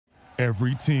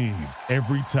Every team,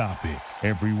 every topic,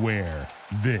 everywhere.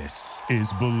 This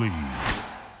is Believe.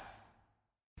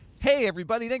 Hey,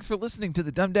 everybody. Thanks for listening to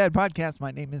the Dumb Dad Podcast. My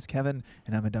name is Kevin,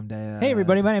 and I'm a dumb dad. Hey,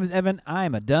 everybody. My name is Evan.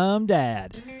 I'm a dumb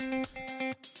dad.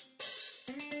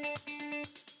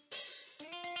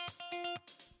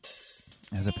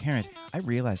 As a parent, I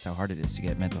realized how hard it is to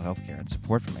get mental health care and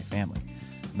support for my family.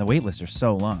 And the wait lists are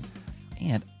so long.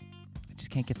 And I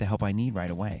just can't get the help I need right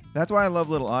away. That's why I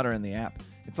love Little Otter in the app.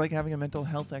 It's like having a mental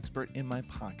health expert in my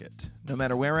pocket. No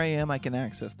matter where I am, I can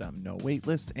access them. No wait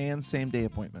lists and same-day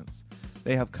appointments.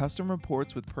 They have custom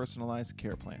reports with personalized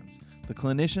care plans. The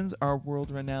clinicians are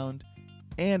world-renowned,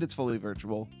 and it's fully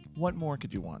virtual. What more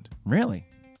could you want? Really?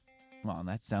 Well,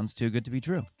 that sounds too good to be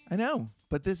true. I know,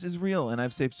 but this is real, and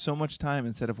I've saved so much time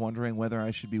instead of wondering whether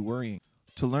I should be worrying.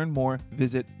 To learn more,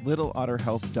 visit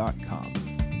littleotterhealth.com.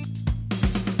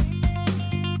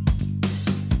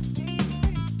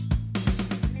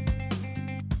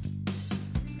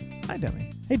 Hi, dummy.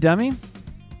 Hey, dummy.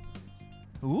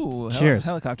 Ooh, Cheers.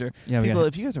 Helicopter. Yeah, we People, got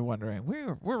if you guys are wondering,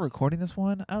 we're recording this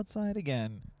one outside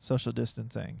again. Social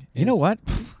distancing. You know is- what?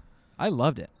 I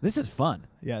loved it. This is fun.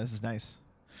 Yeah, this is nice.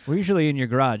 We're usually in your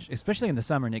garage, especially in the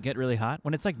summer, and it get really hot.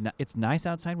 When it's like it's nice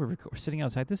outside, we're sitting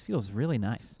outside. This feels really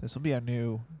nice. This will be our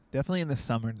new, definitely in the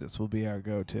summer, this will be our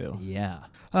go-to. Yeah.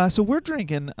 So we're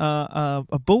drinking a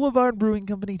Boulevard Brewing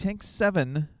Company Tank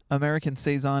 7 American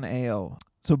Saison Ale.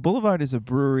 So Boulevard is a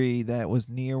brewery that was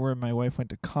near where my wife went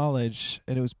to college,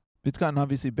 and it's gotten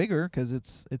obviously bigger because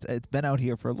it's been out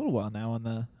here for a little while now on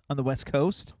the West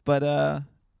Coast. But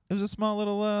it was a small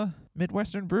little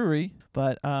Midwestern brewery.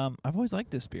 But I've always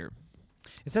liked this beer.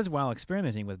 It says, while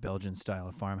experimenting with Belgian style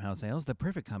of farmhouse ales, the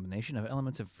perfect combination of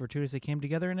elements of fortuitously came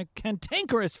together in a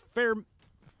cantankerous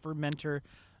fermenter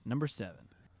number 7.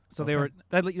 So they were.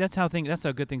 That's how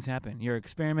good things happen. You're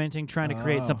experimenting, trying to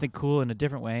create something cool in a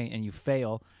different way, and you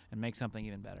fail and make something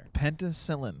even better.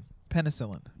 Penicillin.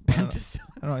 Penicillin. I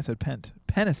don't know why I said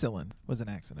penicillin was an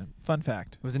accident. Fun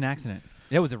fact. It was an accident.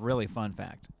 It was a really fun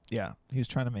fact. Yeah, he was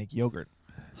trying to make yogurt.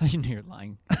 I knew you're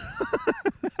lying.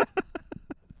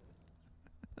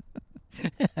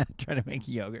 Trying to make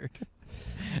yogurt.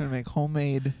 Trying to make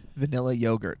homemade vanilla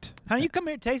yogurt. How do you come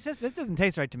here and taste this? This doesn't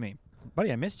taste right to me.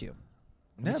 Buddy, I missed you.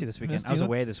 I missed you this weekend. I was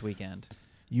away this weekend.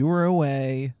 You were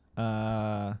away. We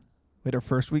had our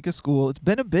first week of school. It's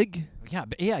been a big...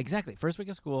 Yeah, exactly. First week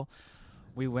of school,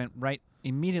 we went right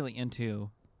immediately into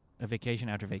a vacation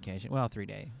after vacation. Well,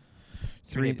 3-day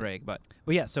break. But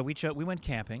yeah, so we went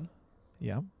camping.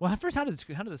 Yeah. Well, first, how did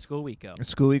the school week go?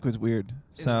 School week was weird.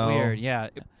 It was weird, yeah.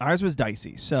 Ours was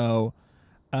dicey. So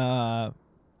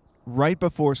right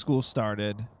before school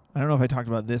started... I don't know if I talked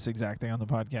about this exact thing on the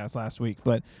podcast last week,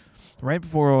 but right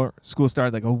before school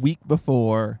started, like a week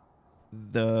before,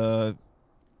 the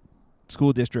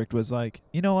school district was like,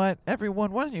 you know what,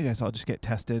 everyone, why don't you guys all just get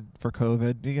tested for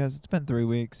COVID? You guys, it's been 3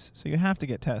 weeks, so you have to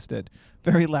get tested.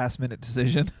 Very last-minute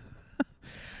decision.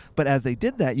 But as they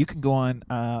did that, you can go on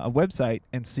a website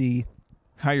and see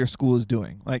how your school is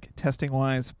doing, like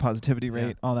testing-wise, positivity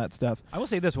rate, all that stuff. I will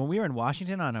say this: when we were in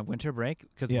Washington on a winter break,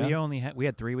 because we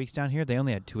had 3 weeks down here, they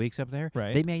only had 2 weeks up there.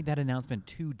 Right. They made that announcement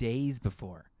 2 days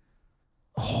before.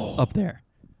 Up there,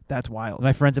 that's wild.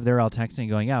 My friends up there were all texting,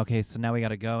 going, "Yeah, okay, so now we got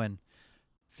to go and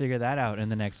figure that out in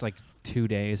the next 2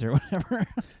 days or whatever."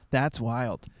 That's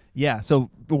wild. Yeah,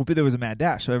 so there was a mad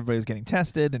dash, so everybody was getting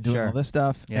tested and doing all this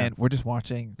stuff, and we're just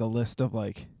watching the list of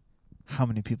how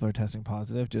many people are testing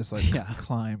positive, just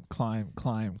climb. And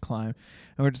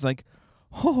we're just like,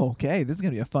 oh, okay, this is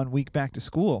going to be a fun week back to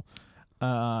school.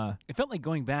 It felt like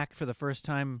going back for the first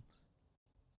time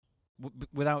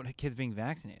without kids being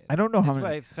vaccinated. I don't know how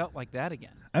many. It felt like that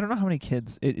again. I don't know how many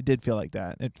kids. It did feel like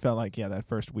that. It felt like, that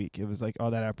first week. It was like,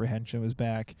 that apprehension was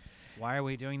back. Why are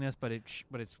we doing this? But it's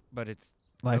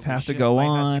life has to go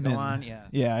on.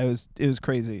 Yeah, it was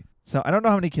crazy. So I don't know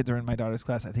how many kids are in my daughter's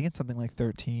class. I think it's something like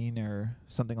 13 or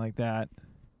something like that.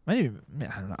 I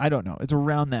don't know. It's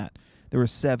around that. There were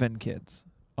 7 kids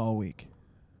all week.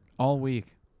 All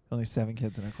week. Only 7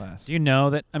 kids in her class. Do you know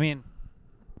that? I mean,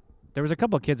 there was a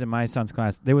couple of kids in my son's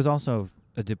class. There was also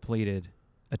a depleted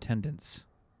attendance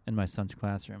in my son's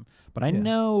classroom. But I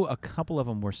know a couple of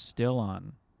them were still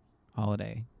on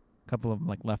holiday. A couple of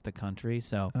them left the country.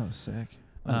 So. Oh, sick.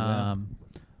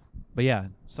 But yeah,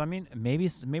 so I mean, maybe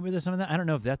there's some of that. I don't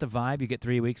know if that's the vibe. You get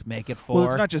 3 weeks, make it 4. Well,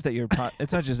 it's not just that you're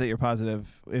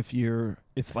positive. If your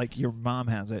mom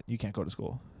has it, you can't go to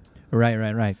school.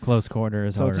 Right. Close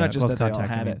quarters. So it's not just that they all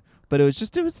had it, but it was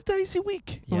a dicey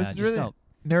week. Yeah, it was really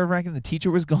nerve-wracking. The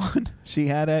teacher was gone. She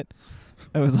had it.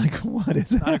 I was like, what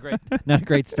is it? Not a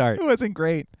great start. It wasn't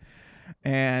great.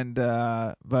 And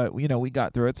but we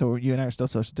got through it. So you and I are still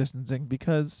social distancing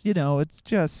because it's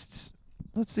just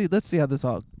let's see how this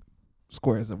all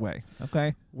squares away.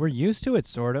 Okay. We're used to it,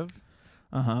 sort of.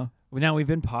 Now we've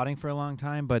been potting for a long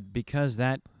time, but because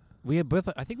we have both,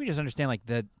 I think we just understand like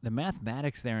the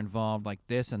mathematics there involved, like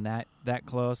this and that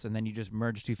close, and then you just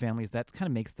merge two families. That kind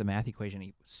of makes the math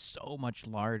equation so much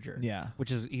larger. Yeah.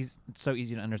 Which is it's so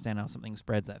easy to understand how something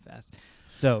spreads that fast.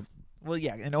 So. Well,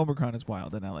 yeah, and Omicron is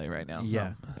wild in LA right now. So.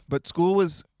 Yeah. But school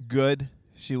was good.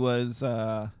 She was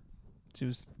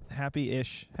happy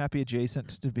adjacent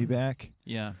to be back.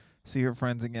 Yeah. See her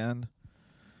friends again.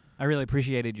 I really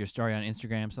appreciated your story on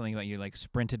Instagram, something about you like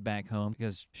sprinted back home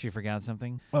because she forgot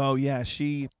something. Oh, yeah.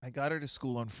 I got her to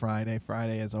school on Friday.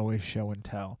 Friday is always show and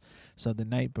tell. So the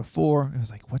night before, it was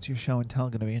like, what's your show and tell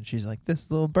going to be? And she's like, this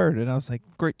little bird. And I was like,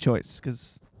 great choice,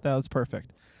 because that was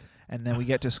perfect. And then we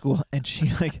get to school, and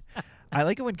she I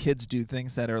like it when kids do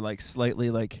things that are like slightly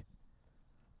like,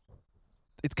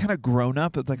 it's kind of grown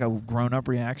up. It's like a grown up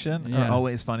reaction. Yeah.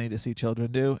 Always funny to see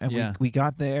children do. And Yeah. we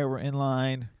got there, we're in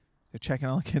line. They're checking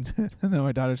all the kids in. And then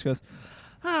my daughter just goes,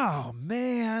 oh,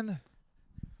 man.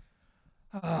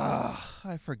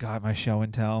 I forgot my show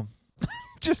and tell.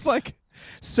 Just like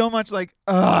so much like,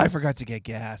 I forgot to get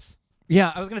gas.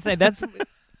 Yeah, I was going to say that's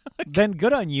then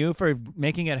good on you for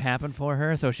making it happen for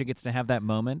her so she gets to have that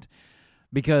moment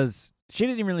because she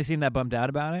didn't even really seem that bummed out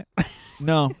about it.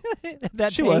 No,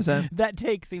 she wasn't. That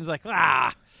take seems like,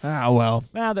 well.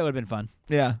 that would have been fun.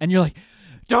 Yeah. And you're like,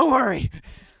 don't worry.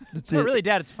 That's But it. really,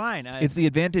 Dad, it's fine. It's the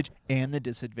advantage and the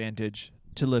disadvantage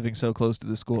to living so close to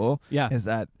the school. Yeah. Is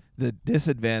that the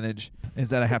disadvantage is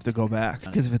that I have to go back.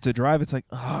 Because if it's a drive, it's like,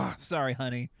 sorry,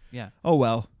 honey. Yeah. Oh,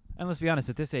 well. And let's be honest,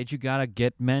 at this age, you got to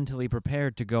get mentally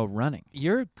prepared to go running.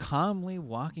 You're calmly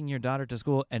walking your daughter to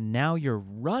school, and now you're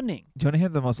running. Do you want to hear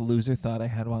the most loser thought I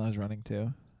had while I was running,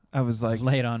 too? I was like,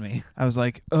 Lay it on me. I was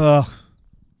like, ugh,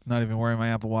 not even wearing my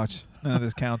Apple Watch. None of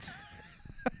this counts.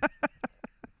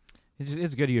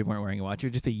 It's good you weren't wearing a watch.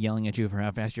 You'd just be yelling at you for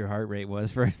how fast your heart rate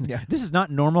was. For Yeah. This is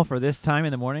not normal for this time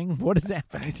in the morning. What is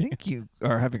happening? I think you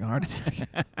are having a heart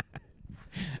attack.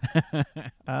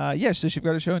 Yeah, so she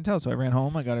got her show and tell. So I ran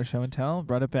home. I got her show and tell,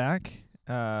 brought it back.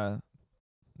 It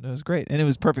was great. And it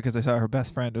was perfect because I saw her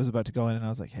best friend was about to go in, and I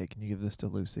was like, hey, can you give this to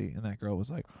Lucy? And that girl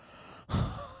was like,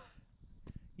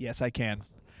 yes, I can.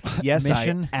 Yes,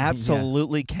 Mission? I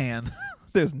absolutely can.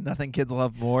 There's nothing kids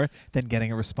love more than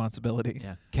getting a responsibility.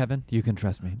 Yeah, Kevin, you can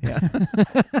trust me. Yeah.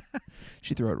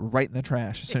 She threw it right in the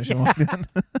trash as soon as she walked in.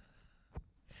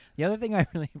 The other thing I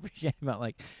really appreciate about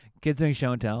like kids doing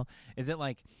show and tell is that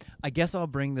like, I guess I'll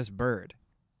bring this bird.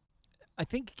 I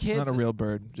think kids. It's not a real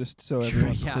bird, just so Sure,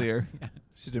 everyone's yeah. clear.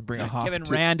 She didn't bring a hawk. Kevin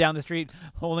ran down the street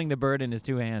holding the bird in his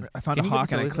two hands. I found Can a you give hawk this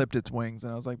to and I Lucy? clipped its wings,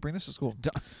 and I was like, bring this to school.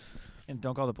 And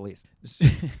don't call the police.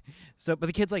 So, but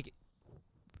the kids like,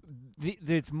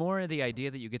 it's more the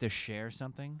idea that you get to share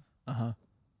something Uh-huh.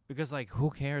 because like, who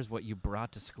cares what you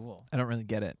brought to school? I don't really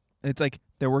get it. It's like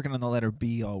they're working on the letter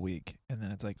B all week, and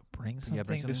then it's like, bring something,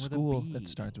 bring something to with a school B. that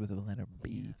starts with the letter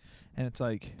B. Yeah. And it's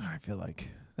like, I feel like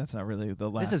that's not really the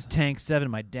last. This is Tank 7.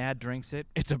 My dad drinks it.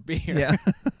 It's a beer. Yeah.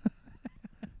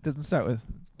 Doesn't start with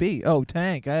B. Oh,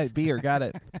 tank. Beer. Got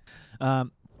it.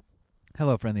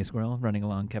 Hello, friendly squirrel, running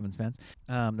along Kevin's fence.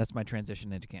 That's my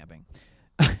transition into camping.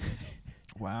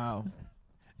 Wow.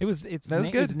 That was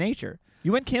good. It's nature.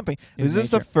 You went camping. It Was was this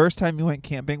the nature. first time you went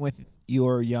camping with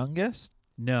your youngest?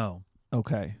 No.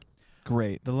 Okay.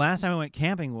 Great. The last time I went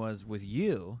camping was with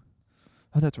you.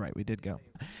 Oh, that's right. We did go.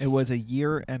 It was a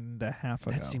year and a half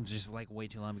ago. That seems just like way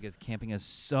too long because camping is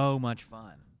so much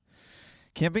fun.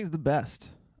 Camping's the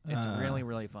best. It's really,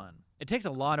 really fun. It takes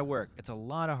a lot of work. It's a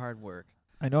lot of hard work.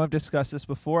 I know I've discussed this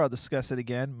before. I'll discuss it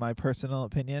again. My personal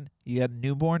opinion. You got a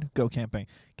newborn, go camping.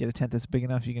 Get a tent that's big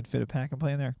enough you can fit a pack and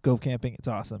play in there. Go camping. It's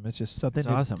awesome. It's just something. It's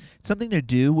awesome. It's something to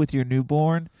do with your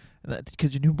newborn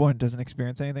because your newborn doesn't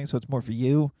experience anything, so it's more for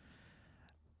you.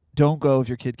 Don't go if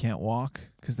your kid can't walk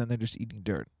because then they're just eating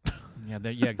dirt. Yeah,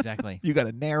 yeah, exactly. You got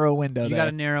a narrow window You there. got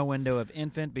a narrow window of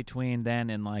infant between then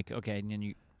and like, okay, and then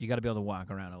you got to be able to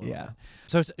walk around a little Yeah. bit.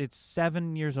 So it's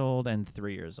 7 years old and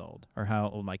 3 years old, or how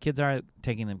old my kids are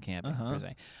taking them camping, Uh-huh. per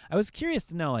se. I was curious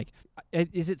to know, like,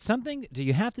 is it something, do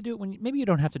you have to do it when, maybe you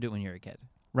don't have to do it when you're a kid,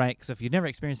 right? Because if you've never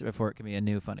experienced it before, it can be a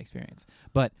new, fun experience.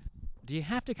 But do you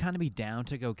have to kind of be down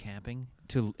to go camping,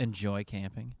 to enjoy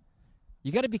camping?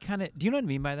 You got to be kind of, do you know what I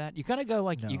mean by that? You got to go,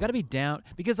 like, No. you got to be down,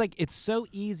 because, like, it's so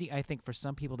easy, I think, for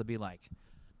some people to be like,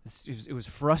 it was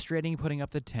frustrating putting up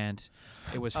the tent.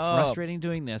 It was frustrating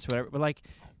doing this, whatever. But, like,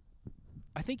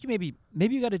 I think maybe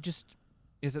you got to just,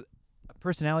 is it a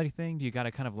personality thing? Do you got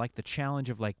to kind of like the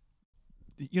challenge of, like,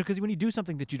 because when you do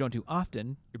something that you don't do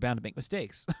often, you're bound to make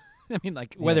mistakes. I mean,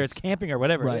 like whether it's camping or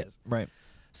whatever it is. Right.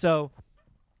 So,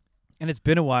 and it's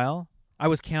been a while. I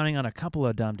was counting on a couple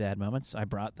of dumb dad moments. I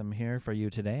brought them here for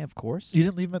you today, of course. You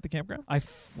didn't leave him at the campground? I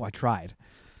tried.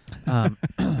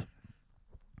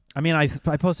 I mean, I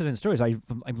posted in stories. I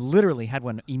literally had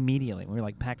one immediately. We were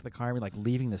like packed the car. We were like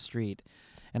leaving the street,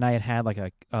 and I had like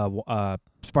a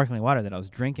sparkling water that I was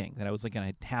drinking that I was like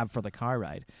gonna have for the car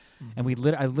ride. And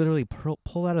I literally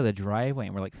pull out of the driveway,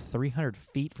 and we're like 300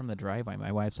 feet from the driveway.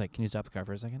 My wife's like, "Can you stop the car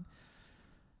for a second?"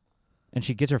 And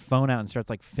she gets her phone out and starts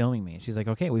like filming me. She's like,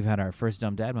 "Okay, we've had our first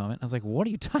dumb dad moment." I was like, "What are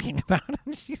you talking about?"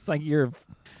 And she's like, "Your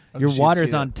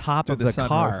water's on top of the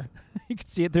car. You can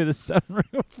see it through the sunroof."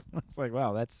 I was like,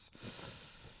 "Wow, that's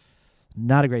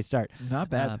not a great start." Not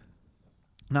bad.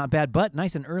 Not bad, but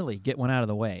nice and early. Get one out of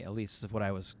the way. At least is what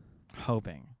I was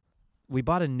hoping. We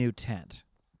bought a new tent.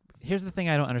 Here's the thing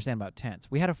I don't understand about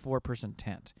tents. We had a 4-person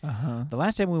tent. The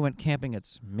last time we went camping,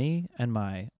 it's me and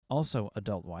my also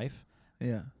adult wife.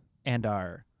 Yeah. And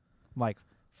our, like,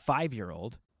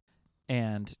 5-year-old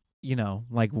and,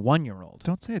 like, 1-year-old.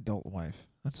 Don't say adult wife.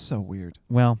 That's so weird.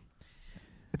 Well,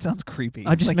 it sounds creepy.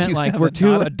 I just meant, like, we're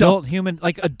two adult human,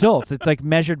 like, adults. It's, like,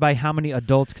 measured by how many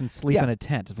adults can sleep in a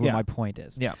tent is what my point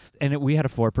is. Yeah. And we had a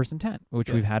 4-person tent,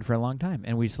 which we've had for a long time.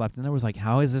 And we slept in there. It was like,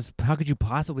 how could you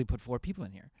possibly put 4 people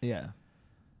in here? Yeah.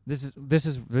 This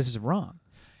is wrong.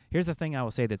 Here's the thing I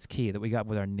will say that's key that we got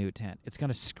with our new tent. It's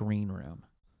got a screen room.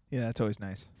 Yeah, that's always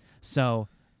nice. So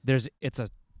it's a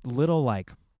little,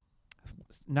 like,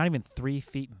 not even 3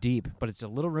 feet deep, but it's a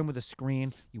little room with a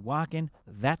screen. You walk in,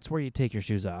 that's where you take your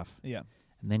shoes off. Yeah.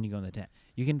 And then you go in the tent.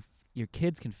 Your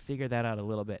kids can figure that out a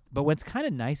little bit. But what's kind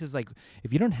of nice is, like,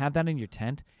 if you don't have that in your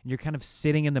tent and you're kind of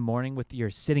sitting in the morning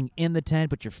you're sitting in the tent,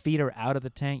 but your feet are out of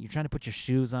the tent, you're trying to put your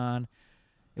shoes on.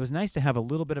 It was nice to have a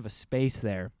little bit of a space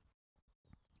there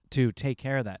to take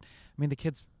care of that. I mean, the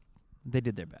kids, they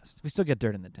did their best. We still get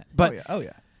dirt in the tent. But Oh,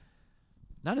 yeah.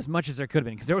 Not as much as there could have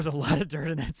been, because there was a lot of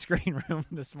dirt in that screen room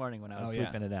this morning when I was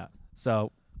sweeping it out.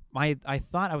 So I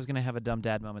thought I was going to have a dumb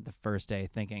dad moment the first day,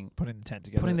 thinking putting the tent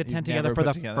together for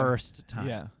the first time.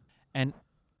 Yeah. And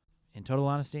in total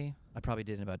honesty, I probably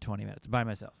did it in about 20 minutes by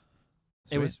myself.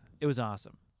 Sweet. It was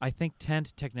awesome. I think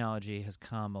tent technology has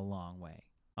come a long way.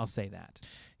 I'll say that.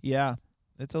 Yeah,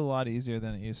 it's a lot easier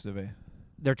than it used to be.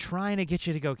 They're trying to get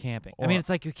you to go camping. I mean, it's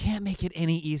like you can't make it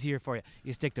any easier for you.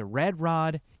 You stick the red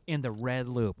rod in the red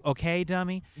loop. Okay,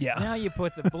 dummy? Yeah. Now you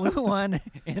put the blue one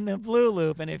in the blue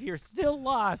loop, and if you're still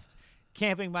lost,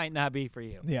 camping might not be for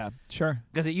you. Yeah, sure.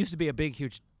 Because it used to be a big,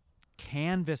 huge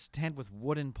canvas tent with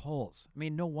wooden poles. I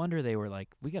mean, no wonder they were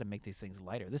like, we got to make these things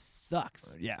lighter. This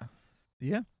sucks. Yeah.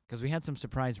 Yeah. Because we had some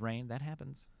surprise rain. That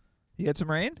happens. You had some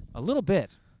rain? A little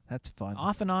bit. That's fun.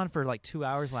 Off and on for like 2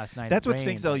 hours last night. That's what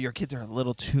stinks, though. Your kids are a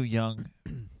little too young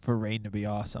for rain to be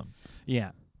awesome.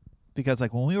 Yeah. Because,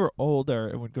 like, when we were older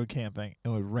and would go camping, it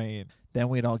would rain. Then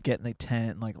we'd all get in the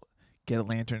tent and, like, get a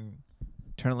lantern,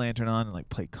 turn a lantern on, and, like,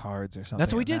 play cards or something.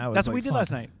 That's what we did. That's what we did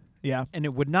last night. Yeah. And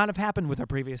it would not have happened with our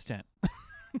previous tent.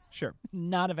 Sure.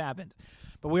 Not have happened.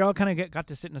 But we all kind of got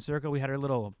to sit in a circle. We had we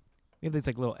have these,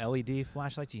 like, little LED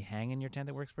flashlights you hang in your tent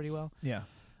that works pretty well. Yeah.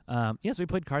 So we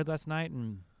played cards last night,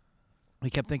 and we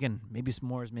kept thinking, maybe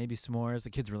s'mores. The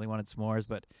kids really wanted s'mores,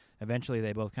 but eventually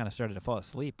they both kind of started to fall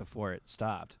asleep before it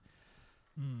stopped.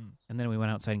 Mm. And then we went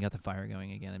outside and got the fire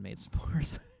going again and made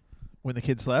s'mores. When the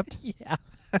kids slept? Yeah.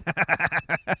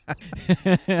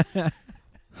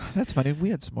 That's funny. We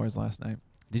had s'mores last night.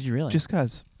 Did you really? Just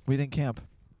because. We didn't camp.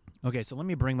 Okay, so let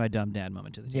me bring my dumb dad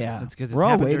moment to the table. Yeah. Because we're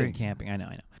all waiting. waiting. During camping. I know.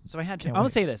 So I had I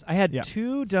would say this. I had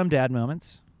 2 dumb dad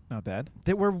moments. Not bad.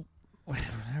 That were...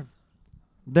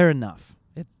 They're enough.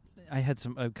 I had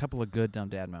a couple of good dumb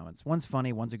dad moments. One's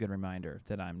funny. One's a good reminder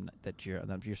that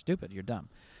you're stupid. You're dumb.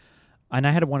 And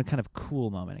I had one kind of cool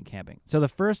moment in camping. So the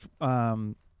first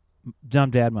dumb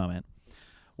dad moment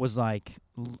was like,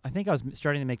 I think I was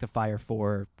starting to make the fire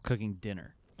for cooking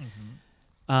dinner.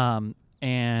 Mm-hmm.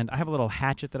 And I have a little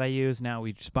hatchet that I use. Now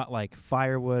we just bought like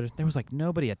firewood. There was like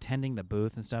nobody attending the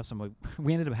booth and stuff. So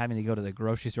we ended up having to go to the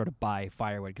grocery store to buy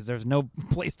firewood because there was no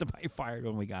place to buy firewood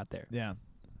when we got there. Yeah.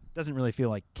 Doesn't really feel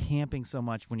like camping so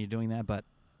much when you're doing that, but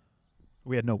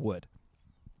we had no wood.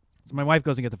 So my wife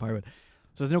goes and get the firewood.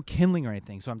 So there's no kindling or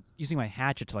anything. So I'm using my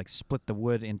hatchet to like split the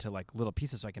wood into like little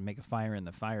pieces so I can make a fire in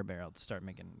the fire barrel to start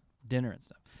making dinner and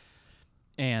stuff.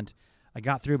 And I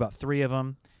got through about 3 of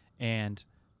them, and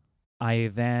I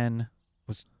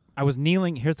was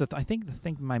kneeling. I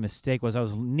think my mistake was I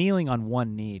was kneeling on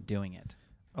one knee doing it.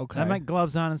 Okay. I had my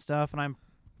gloves on and stuff, and I'm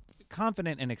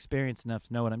confident and experienced enough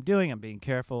to know what I'm doing. I'm being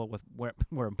careful with where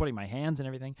I'm putting my hands and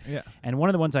everything. Yeah. And one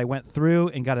of the ones I went through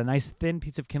and got a nice thin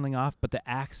piece of kindling off, but the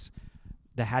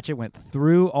hatchet went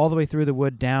through all the way through the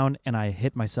wood down, and I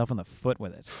hit myself in the foot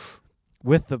with it,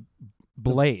 with the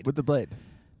blade. With the blade.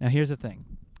 Now here's the thing: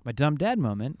 my dumb dad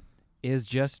moment is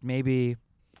just maybe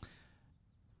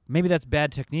that's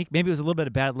bad technique. Maybe it was a little bit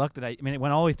of bad luck that I mean, it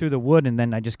went all the way through the wood, and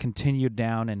then I just continued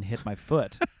down and hit my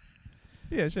foot.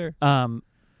 Yeah, sure.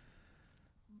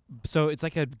 So it's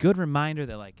like a good reminder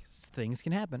that like things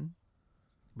can happen,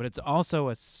 but it's also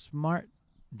a smart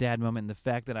dad moment in the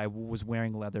fact that I was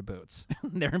wearing leather boots.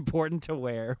 They're important to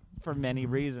wear for many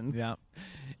reasons. Yeah.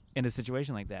 In a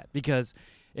situation like that, because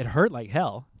it hurt like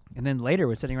hell, and then later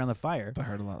we're sitting around the fire. But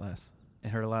hurt a lot less. It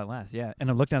hurt a lot less, yeah. And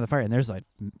I'm looking down the fire, and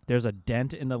there's a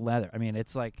dent in the leather. I mean,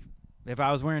 it's like if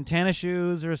I was wearing tennis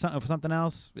shoes or something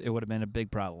else, it would have been a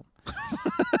big problem.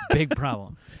 Big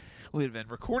problem. We'd have been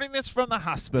recording this from the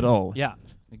hospital. Yeah.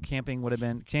 Camping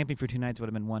for 2 nights would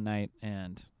have been 1 night,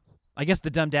 and I guess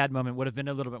the dumb dad moment would have been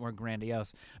a little bit more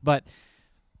grandiose. But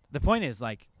the point is,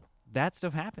 like, that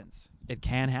stuff happens. It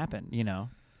can happen, you know.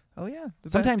 Oh, yeah.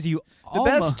 Sometimes the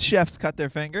best chefs cut their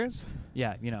fingers.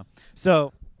 Yeah, you know.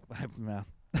 So, I'm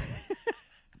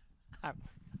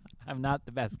not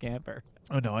the best camper.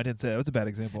 Oh, no, I didn't say that. It was a bad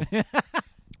example.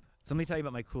 So let me tell you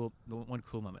about one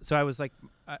cool moment. So I was like,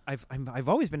 I've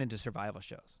always been into survival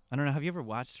shows. I don't know. Have you ever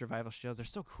watched survival shows? They're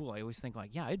so cool. I always think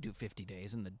like, yeah, I'd do 50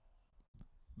 days in the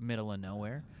middle of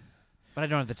nowhere, but I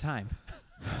don't have the time.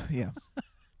 Yeah.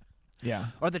 Yeah.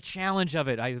 Or the challenge of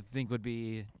it, I think would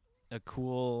be a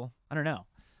cool. I don't know.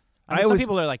 Some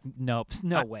people are like, nope,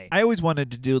 no way. I always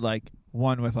wanted to do like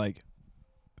one with like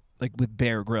with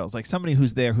Bear Grylls, like somebody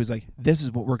who's there who's like, this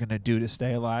is what we're gonna do to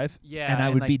stay alive. Yeah, and I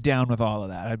and would like, be down with all of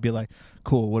that. I'd be like,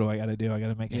 cool. What do I got to do? I got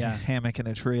to make a hammock in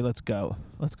a tree. Let's go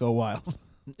wild.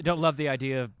 Don't love the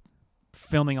idea of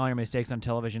filming all your mistakes on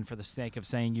television for the sake of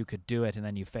saying you could do it and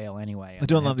then you fail anyway. I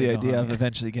don't love the idea of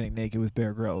eventually getting naked with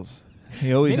Bear Grylls.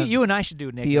 He always maybe you and I should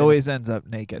do naked. He always ends up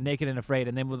naked and afraid,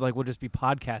 and then we'll just be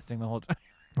podcasting the whole time.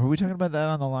 Were we talking about that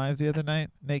on the live the other night?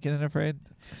 Naked and afraid.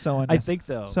 I think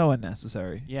so. So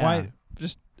unnecessary. Yeah. Why?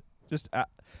 Just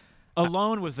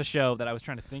Alone was the show that I was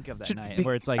trying to think of that night,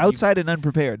 where it's like outside and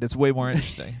unprepared. It's way more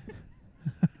interesting.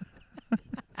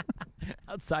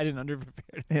 Outside and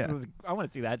underprepared. Yeah. I want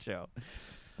to see that show.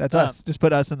 That's us. Just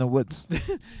put us in the woods.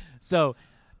 So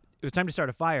it was time to start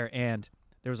a fire, and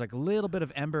there was like a little bit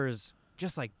of embers,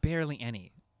 just like barely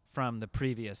any, from the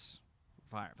previous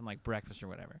fire, from like breakfast or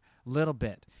whatever. Little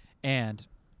bit. And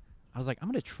I was like, I'm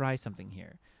going to try something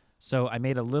here. So I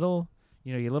made a little,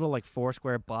 your little like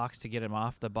 4-square box to get him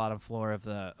off the bottom floor of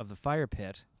the fire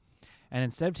pit. And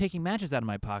instead of taking matches out of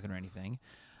my pocket or anything,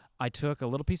 I took a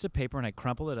little piece of paper and I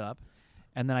crumpled it up.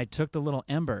 And then I took the little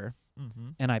ember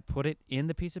and I put it in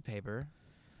the piece of paper.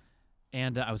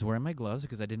 And I was wearing my gloves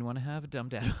because I didn't want to have a dumb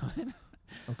dad on it.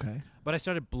 Okay. But I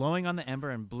started blowing on the ember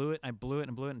and blew it. I blew it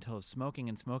and blew it until it was smoking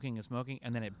and smoking and smoking.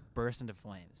 And then it burst into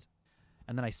flames.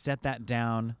 And then I set that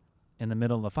down in the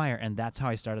middle of the fire. And that's how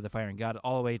I started the fire and got it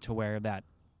all the way to where that.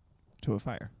 To a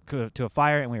fire. To a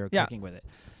fire, and we were cooking with it.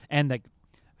 And like,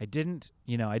 I didn't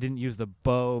use the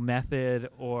bow method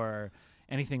or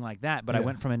anything like that. But I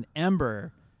went from an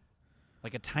ember,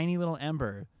 like a tiny little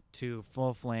ember, to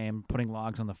full flame, putting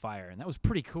logs on the fire. And that was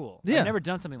pretty cool. Yeah. I've never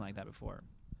done something like that before.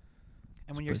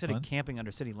 And when you're fun. camping under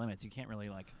city limits, you can't really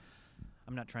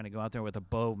I'm not trying to go out there with a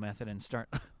bow method and start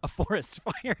a forest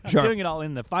fire. I'm doing it all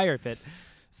in the fire pit.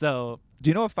 So, do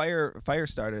you know a fire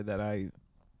starter that it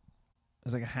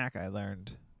was like a hack I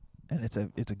learned, and it's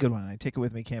a good one. And I take it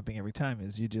with me camping every time.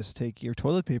 Is you just take your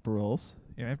toilet paper rolls,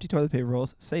 your empty toilet paper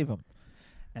rolls, save them,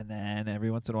 and then every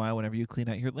once in a while, whenever you clean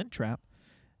out your lint trap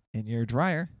in your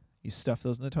dryer, you stuff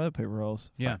those in the toilet paper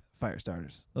rolls. Yeah, fire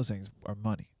starters. Those things are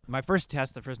money. My first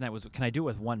test the first night was, can I do it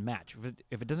with one match?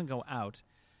 If it doesn't go out,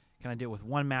 can I do it with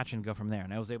one match and go from there?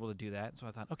 And I was able to do that. So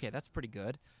I thought, okay, that's pretty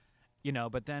good.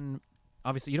 But then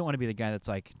obviously you don't want to be the guy that's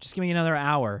like, just give me another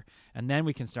hour and then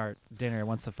we can start dinner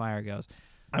once the fire goes.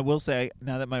 I will say,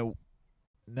 now that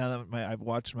I've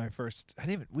watched my first,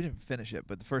 we didn't finish it,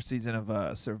 but the first season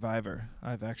of Survivor,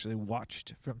 I've actually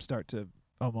watched from start to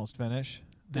almost finish.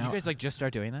 Did you guys just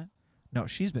start doing that? No,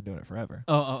 she's been doing it forever.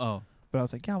 Oh. But I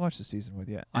was like, yeah, I'll watch the season with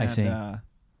you. I see. Now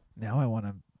I want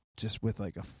to just with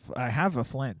like I have a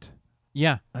flint.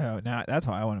 Yeah. Now that's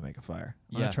how I want to make a fire.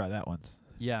 I'm going to try that once.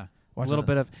 Yeah. Watch a little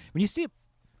bit of, when you see it,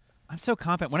 I'm so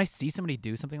confident. When I see somebody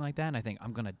do something like that and I think I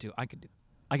can do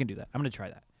that. I'm going to try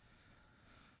that.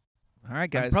 All right,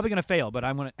 guys. I'm probably going to fail, but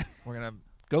I'm going to. We're going to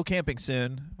go camping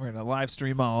soon. We're going to live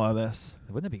stream all of this.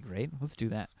 Wouldn't that be great? Let's do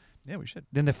that. Yeah, we should.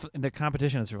 Then the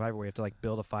competition of Survivor where you have to like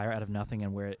build a fire out of nothing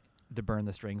and to burn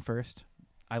the string first.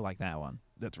 I like that one.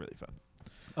 That's really fun.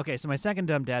 Okay, so my second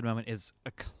dumb dad moment is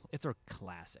it's a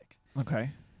classic.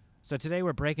 Okay. So today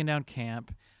we're breaking down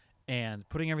camp and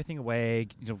putting everything away,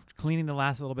 cleaning the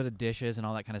last little bit of dishes and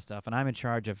all that kind of stuff. And I'm in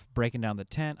charge of breaking down the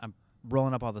tent. I'm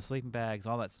rolling up all the sleeping bags,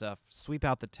 all that stuff, sweep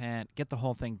out the tent, get the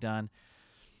whole thing done.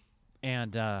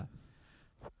 And I'm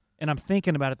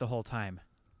thinking about it the whole time.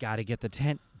 Got to get the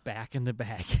tent back in the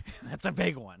bag. That's a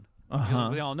big one.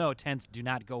 Because we all know tents do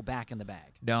not go back in the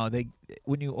bag. No,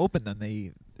 when you open them,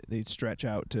 they stretch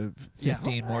out to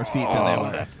 15 more feet than they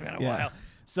were. That's been a while.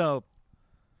 So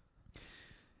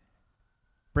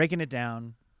breaking it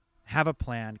down, have a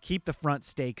plan, keep the front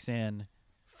stakes in,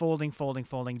 folding.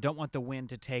 Don't want the wind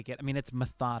to take it. I mean, it's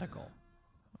methodical.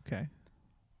 Okay.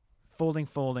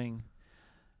 Folding.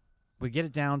 We get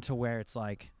it down to where it's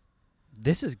like,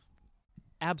 this is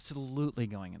absolutely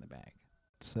going in the bag.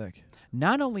 Sick.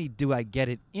 Not only do I get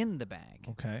it in the bag,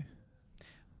 Okay.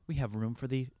 we have room for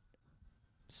the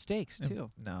stakes too.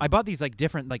 No. I bought these like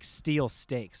different like steel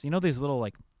stakes. You know these little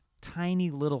like tiny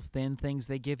little thin things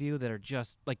they give you that are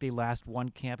just like they last one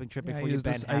camping trip before you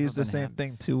bend half I use of the them in same half.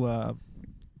 thing to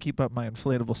keep up my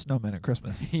inflatable snowman at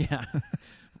Christmas. Yeah.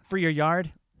 For your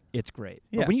yard, it's great.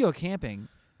 Yeah. But when you go camping,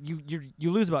 you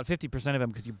lose about 50% of them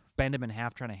because you bend them in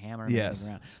half trying to hammer them Yes.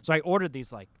 around. So I ordered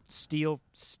these like steel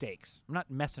stakes. I'm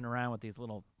not messing around with these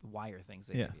little wire things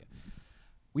they give you.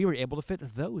 We were able to fit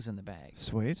those in the bag.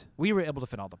 Sweet. We were able to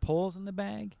fit all the poles in the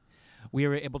bag. We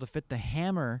were able to fit the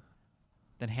hammer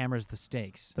that hammers the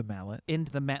stakes The mallet.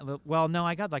 into the well, no,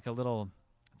 I got like a little.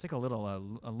 It's like a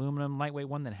little aluminum lightweight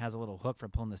one that has a little hook for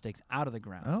pulling the stakes out of the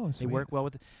ground. Oh, They sweet. work well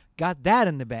with it. Got that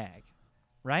in the bag,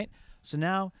 right? So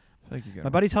now Thank you, my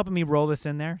buddy's helping me roll this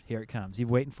in there. Here it comes. You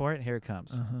waiting for it? Here it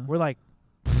comes. Uh-huh. We're like,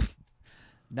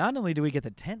 not only do we get the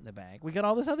tent in the bag, we got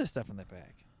all this other stuff in the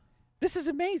bag. This is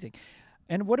amazing.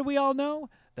 And what do we all know?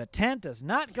 The tent does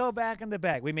not go back in the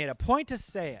bag. We made a point to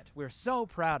say it. We're so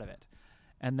proud of it.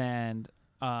 And then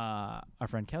our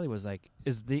friend Kelly was like,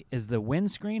 "Is the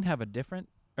windscreen have a different,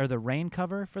 or the rain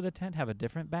cover for the tent have a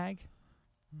different bag?"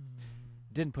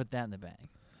 Didn't put that in the bag.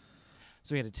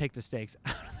 So we had to take the stakes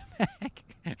out of the bag.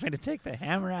 We had to take the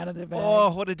hammer out of the bag.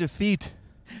 Oh, what a defeat.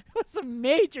 It was a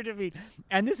major defeat.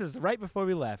 And this is right before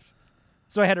we left.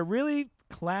 So I had a really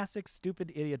classic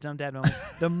stupid idiot dumb dad moment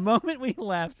the moment we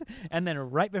left, and then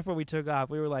right before we took off,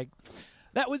 we were like,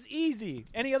 that was easy.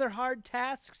 Any other hard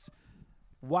tasks?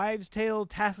 Wives' tale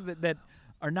tasks that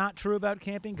are not true about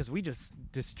camping? Because we just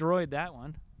destroyed that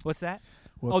one. What's that?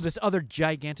 Whoops. Oh, this other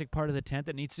gigantic part of the tent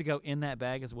that needs to go in that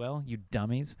bag as well, you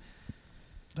dummies.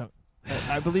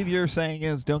 I believe your saying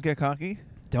is don't get cocky,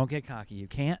 Don't get cocky. You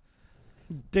can't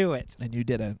do it. and you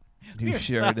didn't. You We were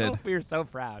sure did. We were so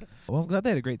proud. Well, I'm glad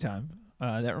they had a great time.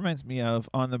 That reminds me of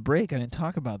on the break. I didn't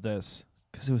talk about this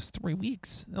because it was 3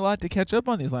 weeks. A lot to catch up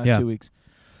on these last 2 weeks.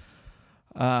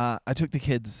 I took the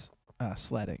kids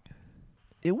sledding.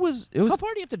 It was. How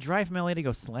far do you have to drive from LA to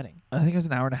go sledding? I think it was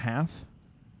an hour and a half,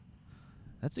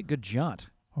 That's a good jaunt.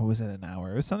 or was it an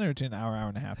hour? It was something between an hour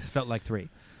and a half. It felt like 3.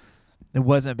 It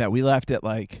wasn't bad. We left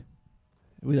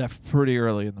pretty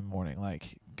early in the morning.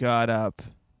 Like got up,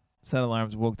 set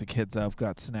alarms, woke the kids up,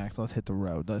 got snacks. Let's hit the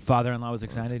road. Father-in-law was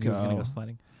excited. He was going to go. go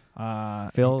sledding.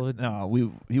 Phil? No,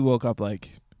 he woke up like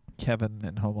Kevin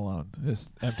in Home Alone,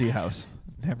 just empty house.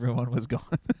 Everyone was gone.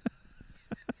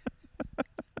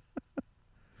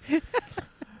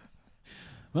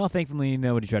 Well, thankfully,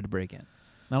 nobody tried to break in.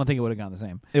 I don't think it would have gone the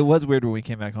same. It was weird when we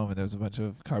came back home and there was a bunch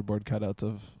of cardboard cutouts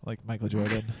of like Michael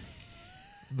Jordan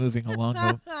moving along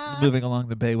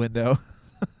the bay window.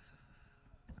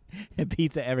 And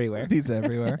pizza everywhere. Pizza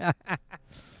everywhere.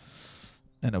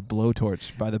 And a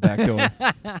blowtorch by the back door.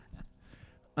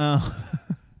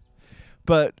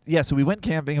 But yeah, so we went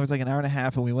camping. It was like an hour and a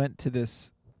half, and we went to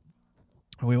this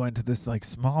like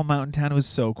small mountain town. It was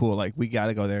so cool. Like we got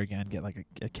to go there again, get like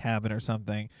a cabin or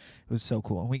something. It was so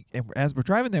cool. And as we're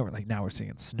driving there, we're like, now we're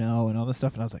seeing snow and all this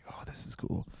stuff. And I was like, oh, this is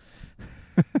cool.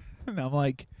 And I'm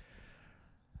like,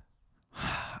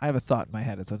 I have a thought in my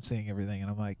head as I'm seeing everything, and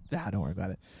I'm like, don't worry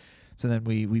about it. So then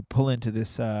we pull into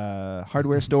this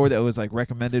hardware store that was like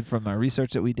recommended from our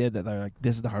research that we did, that they're like,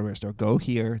 this is the hardware store. Go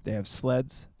here. They have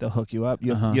sleds. They'll hook you up.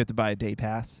 You have to buy a day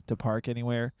pass to park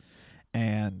anywhere.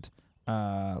 And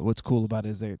what's cool about it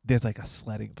is there's like a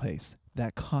sledding place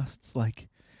that costs like,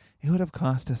 it would have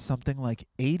cost us something like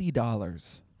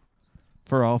 $80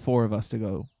 for all 4 of us to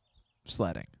go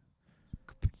sledding.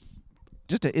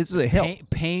 It's a hill.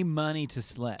 Pay money to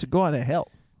sled. To go on a hill.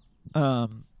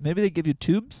 Maybe they give you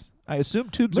tubes I assume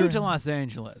tubes Move are to Los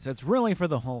Angeles. It's really for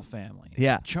the whole family.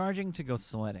 Yeah. Charging to go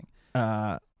sledding.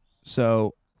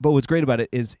 So, but what's great about it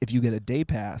is if you get a day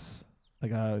pass,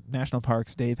 like a national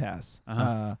parks day pass,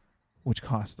 which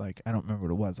costs like, I don't remember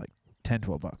what it was, like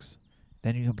 $10-12,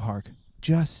 then you can park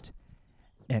just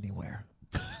anywhere.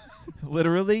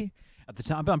 Literally At the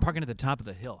top, I'm parking at the top of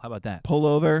the hill. How about that? pull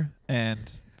over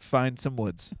and find some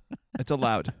woods. It's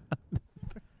allowed.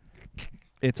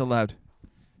 It's allowed.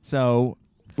 So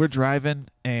we're driving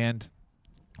and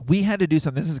we had to do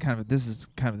something. This is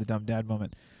kind of the dumb dad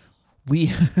moment.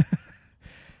 We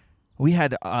we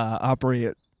had to operate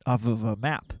it off of a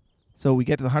map. So we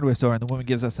get to the hardware store and the woman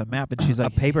gives us a map and she's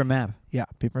like, a paper map. yeah,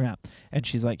 paper map. And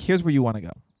she's like, here's where you want to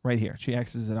go. Right here. She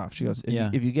X's it off. She goes,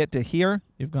 if you get to here,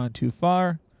 you've gone too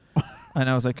far. And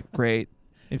I was like, great.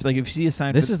 If you see a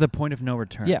sign, This is the point of no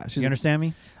return. Yeah, You understand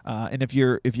me? and if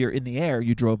you're in the air,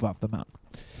 you drove off the mountain.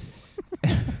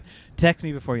 Text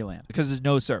me before you land. Because there's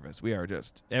no service. We are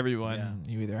just everyone. Yeah.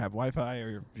 You either have Wi-Fi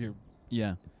or you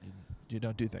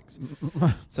don't do things.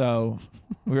 So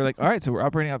we were like, all right. So we're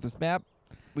operating off this map.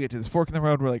 We get to this fork in the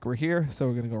road. We're like, we're here. So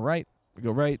we're gonna go right. We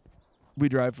go right. We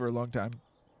drive for a long time,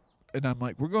 and I'm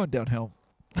like, we're going downhill.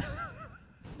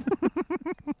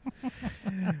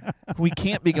 We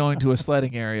can't be going to a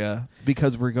sledding area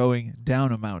because we're going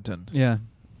down a mountain. Yeah.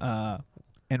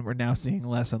 And we're now seeing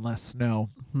less and less snow.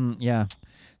 Yeah.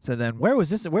 So then Where is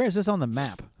this on the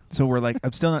map? So we're like,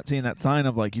 I'm still not seeing that sign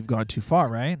of like, you've gone too far,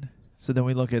 right? So then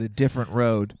we look at a different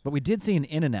road. But we did see an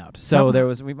In-N-Out. So there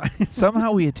was...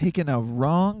 Somehow we had taken a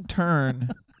wrong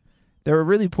turn. They were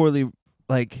really poorly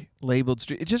like labeled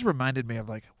street. It just reminded me of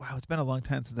like, wow, it's been a long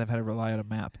time since I've had to rely on a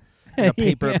map. Like a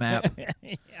paper map.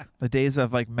 Yeah. The days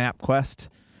of like MapQuest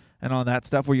and all that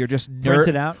stuff where you're just Prints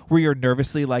it out. where you're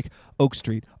nervously like Oak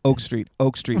Street.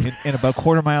 In about a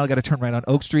quarter mile, I got to turn right on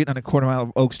Oak Street. On a quarter mile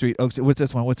of Oak Street. What's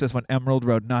this one? Emerald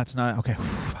Road. No, it's not. Okay.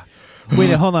 Wait,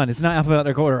 hold on. It's not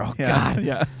alphabetical order. Oh, Yeah, God.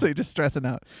 yeah. So you're just stressing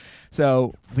out.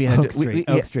 So we had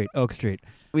Oak Street.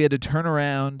 we had to turn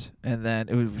around, and then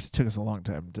it took us a long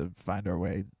time to find our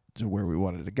way to where we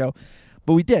wanted to go.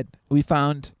 But we did. We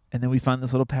found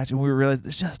this little patch, and we realized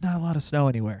there's just not a lot of snow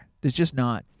anywhere. There's just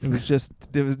not.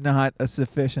 There was not a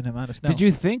sufficient amount of snow. Did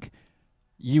you think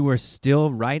you were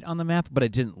still right on the map, but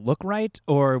it didn't look right?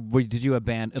 Or did you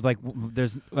abandon... Like,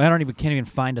 can't even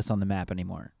find us on the map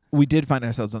anymore. We did find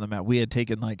ourselves on the map. We had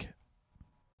taken a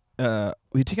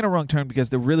wrong turn because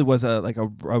there really was a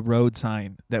road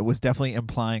sign that was definitely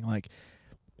implying like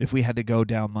if we had to go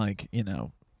down like,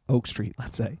 Oak Street,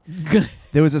 let's say.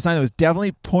 There was a sign that was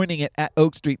definitely pointing it at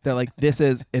Oak Street that like this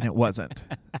is, and it wasn't.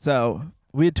 So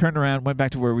we had turned around, went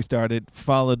back to where we started,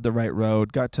 followed the right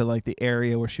road, got to like the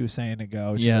area where she was saying to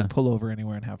go. She said pull over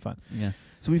anywhere and have fun. Yeah.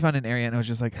 So we found an area and I was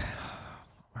just like,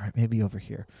 all right, maybe over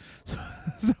here.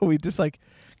 So we just like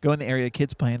go in the area,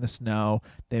 kids play in the snow.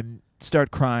 They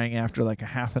start crying after like a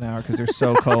half an hour because they're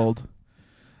so cold,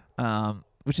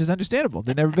 which is understandable.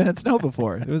 They've never been in snow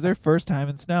before. It was their first time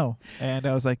in snow. And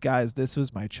I was like, guys, this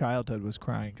was my childhood was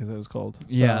crying because it was cold.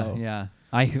 Yeah, So, yeah.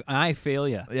 I feel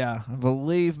you. Yeah,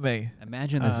 believe me.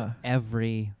 Imagine this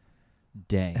every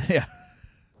day. Yeah.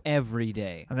 Every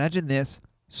day. Imagine this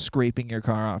scraping your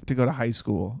car off to go to high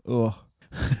school. Ugh.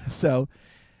 So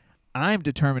I'm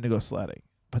determined to go sledding,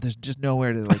 but there's just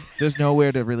nowhere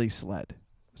to really sled.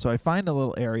 So I find a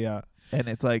little area and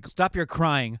it's like, Stop your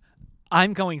crying.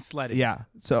 I'm going sledding. yeah.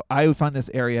 So I found this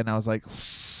area and I was like,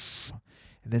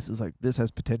 and this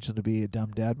has potential to be a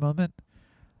dumb dad moment,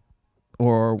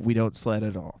 or we don't sled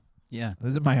at all. Yeah.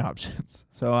 Those are my options.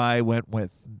 So I went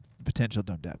with potential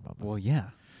dumb dad moment. Well, yeah.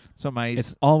 So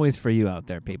It's always for you out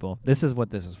there, people. This is what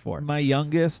this is for. my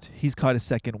youngest, he's caught his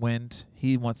second wind.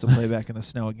 He wants to play back in the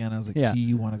snow again. I was like, Yeah. do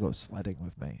you want to go sledding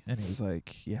with me? And he was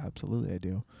like, yeah, absolutely, I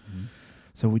do. Mhm.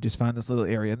 So we just found this little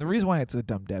area. And the reason why it's a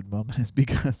dumb dad moment is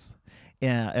because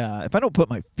if I don't put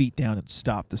my feet down and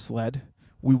stop the sled,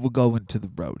 we will go into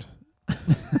the road.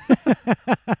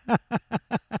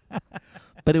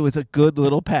 But it was a good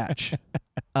little patch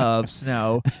of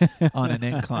snow on an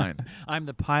incline. I'm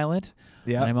the pilot.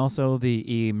 Yeah. And I'm also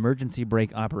the emergency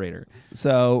brake operator.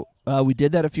 So we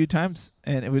did that a few times,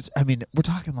 and it was, we're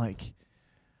talking like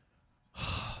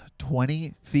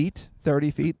 20 feet,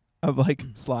 30 feet of like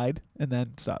slide and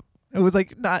then stop. It was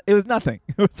like it was nothing.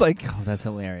 It was like, Oh, that's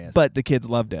hilarious. but the kids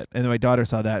loved it. And then my daughter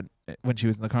saw that when she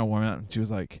was in the car warming up, and she was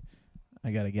like,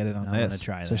 I got to get it on I wanna this.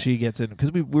 try So that. she gets in,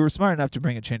 because we were smart enough to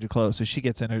bring a change of clothes. So she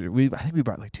gets in her, I think we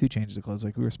brought like 2 changes of clothes.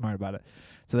 Like we were smart about it.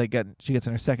 So she gets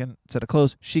in her second set of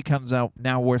clothes. She comes out.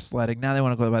 Now we're sledding. Now they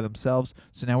want to go by themselves.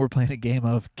 So now we're playing a game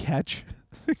of catch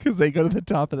because they go to the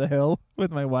top of the hill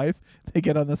with my wife. They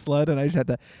get on the sled and I just have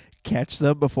to catch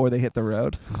them before they hit the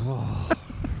road.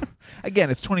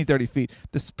 Again, it's 20, 30 feet.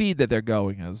 The speed that they're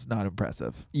going is not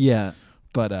impressive. Yeah.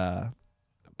 But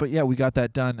yeah, we got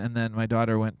that done, and then my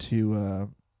daughter went to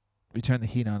we turned the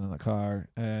heat on in the car,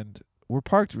 and we're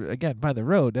parked again by the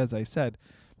road, as I said,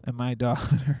 and my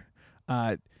daughter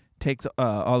takes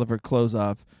all of her clothes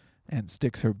off and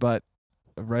sticks her butt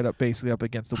right up, basically up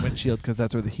against the windshield, because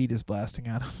that's where the heat is blasting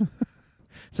out of.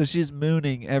 So she's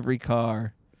mooning every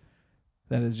car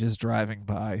that is just driving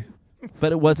by.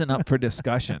 But it wasn't up for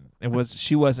discussion.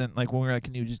 She wasn't like, when we were like,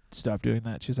 can you just stop doing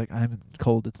that? She's like, I'm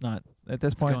cold. It's not at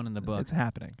this point. It's going in the book. It's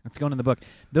happening. It's going in the book.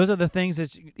 Those are the things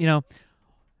that,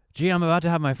 gee, I'm about to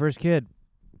have my first kid.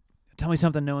 Tell me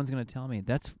something no one's going to tell me.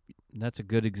 That's a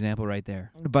good example right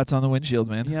there. Butts on the windshield,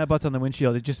 man. Yeah, butts on the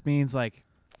windshield. It just means like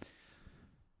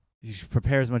you should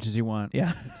prepare as much as you want.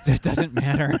 Yeah. It doesn't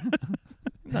matter.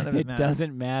 None of it matters.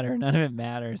 Doesn't matter. None of it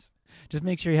matters. Just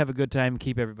make sure you have a good time and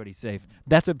keep everybody safe.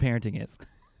 That's what parenting is.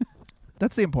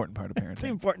 That's the important part of parenting. That's the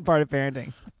important part of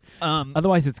parenting.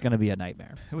 Otherwise, it's going to be a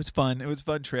nightmare. It was fun. It was a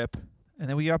fun trip. And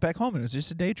then we got back home, and it was just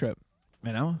a day trip,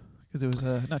 because it was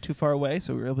not too far away,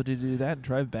 so we were able to do that and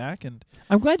drive back. And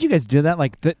I'm glad you guys did that.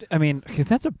 Because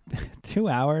that's 2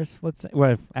 hours, let's say,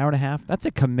 an hour and a half. That's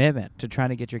a commitment to trying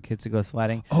to get your kids to go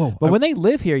sledding. Oh, but when they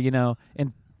live here,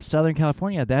 in Southern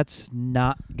California, that's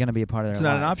not going to be a part of their it's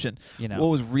life. not an option. What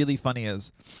was really funny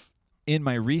is, in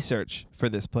my research for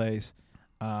this place,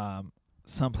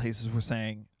 some places were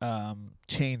saying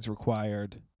chains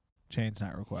required, chains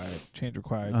not required, chains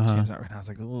required, chains not required. And I was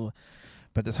like, ooh.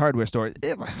 But this hardware store,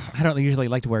 I don't usually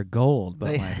like to wear gold,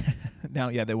 but now,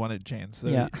 they wanted chains, so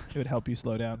yeah. it would help you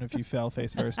slow down if you fell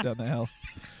face first down the hill.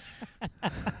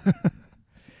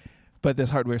 But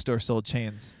this hardware store sold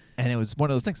chains, and it was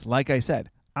one of those things. Like I said,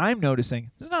 I'm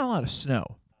noticing there's not a lot of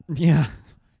snow. Yeah.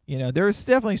 There is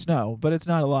definitely snow, but it's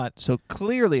not a lot. So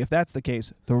clearly, if that's the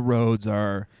case, the roads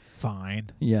are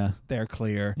fine. Yeah. They're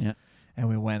clear. Yeah. And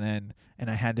we went in, and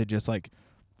I had to just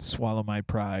swallow my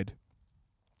pride.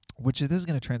 This is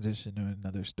going to transition to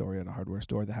another story at a hardware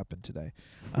store that happened today.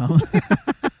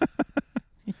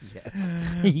 Yes.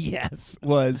 Yes.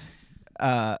 Was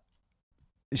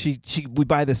we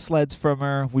buy the sleds from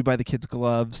her, we buy the kids'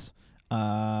 gloves, we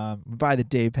buy the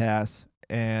day pass,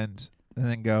 and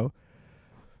then go,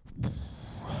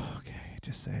 okay,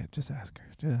 just say it, just ask her,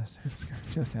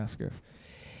 just ask her.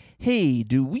 Hey,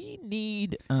 do we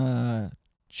need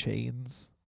chains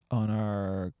on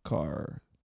our car?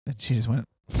 And she just went,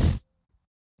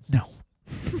 no.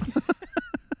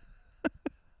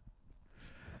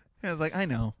 I was like, I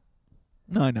know.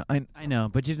 No, I know. I know,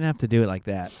 but you didn't have to do it like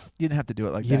that. You didn't have to do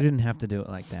it like You that. didn't have to do it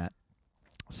like that.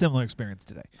 Similar experience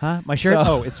today. Huh? My shirt?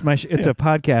 So- It's a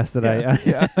podcast that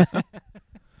Yeah.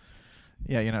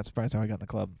 Yeah, you're not surprised how I got in the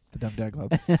club, the Dumb Dad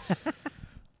Club.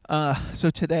 So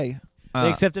today, they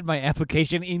accepted my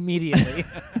application immediately.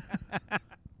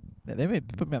 they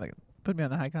made put me on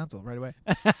the high console right away.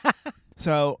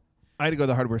 So I had to go to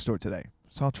the hardware store today.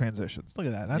 It's all transitions. Look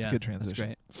at that. That's a good transition.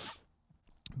 That's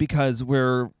great. Because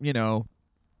we're,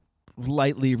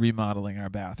 lightly remodeling our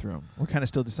bathroom. We're kind of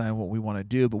still deciding what we want to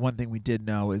do, but one thing we did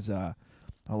know is a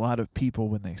lot of people,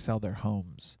 when they sell their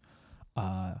homes,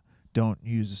 don't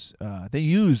use they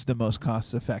use the most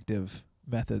cost-effective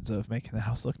methods of making the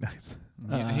house look nice.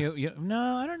 No,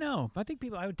 I don't know. I think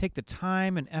I would take the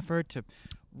time and effort to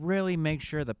really make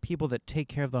sure the people that take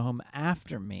care of the home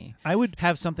after me I would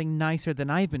have something nicer than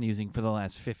I've been using for the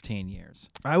last 15 years.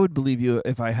 I would believe you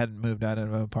if I hadn't moved out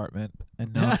of an apartment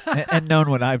and known, and known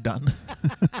what I've done.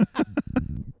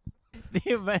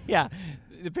 Yeah.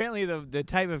 Apparently the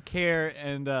type of care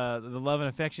and the love and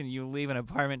affection you leave an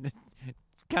apartment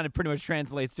kind of pretty much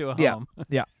translates to a home.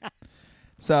 Yeah.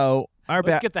 So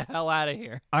let's get the hell out of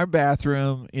here. Our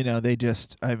bathroom, they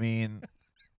just,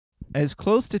 as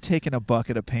close to taking a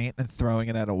bucket of paint and throwing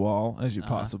it at a wall as you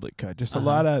possibly could. Just a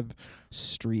lot of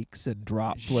streaks and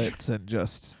droplets and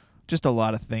just a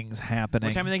lot of things happening.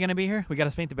 What time are they going to be here? We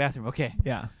got to paint the bathroom. Okay.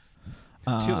 Yeah.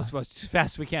 As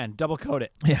fast as we can. Double coat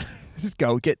it. Yeah. Just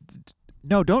go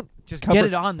don't just cover, get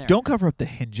it on there. Don't cover up the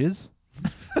hinges.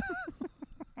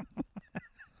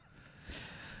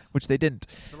 Which they didn't.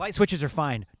 The light switches are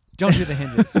fine. Don't do the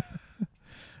hinges.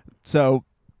 So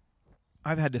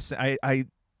I've had to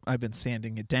I've been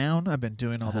sanding it down. I've been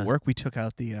doing all the work. We took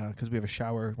out the because we have a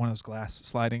shower, one of those glass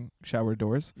sliding shower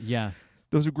doors. Yeah.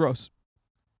 Those are gross.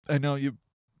 I know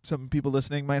some people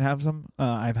listening might have some.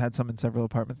 I've had some in several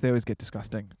apartments. They always get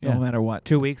disgusting, no matter what.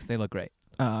 2 weeks, they look great.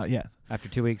 Yeah. After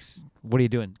 2 weeks, what are you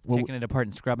doing? Taking it apart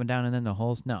and scrubbing down and then the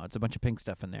holes? No, it's a bunch of pink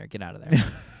stuff in there. Get out of there.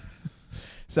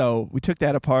 So we took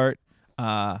that apart.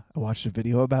 I watched a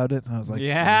video about it, and I was like,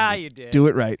 yeah, you did. do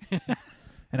it right.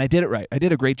 And I did it right. I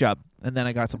did a great job. And then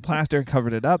I got some plaster and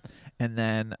covered it up, and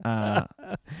then I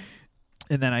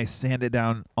sanded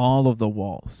down all of the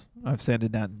walls. I've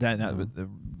sanded down. The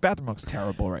bathroom looks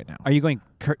terrible right now. Are you going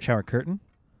shower curtain?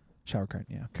 Shower curtain,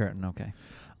 yeah. Curtain, okay.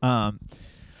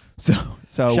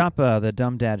 So Shop the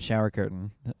Dumb Dad shower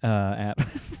curtain at.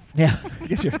 yeah.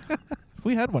 If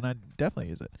we had one, I'd definitely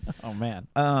use it. Oh man.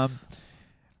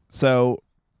 So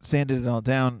sanded it all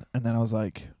down, and then I was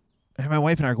like, and my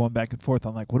wife and I are going back and forth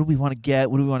on like, what do we want to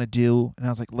get? What do we want to do? And I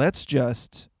was like, let's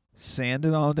just sand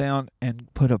it all down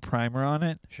and put a primer on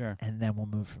it, Sure. and then we'll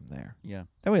move from there. Yeah.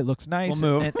 That way it looks nice.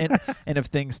 We'll move. And if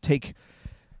things take,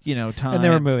 time. And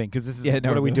then we're moving because this is Yeah, what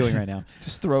no, are we we're doing right now?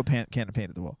 Just throw a can of paint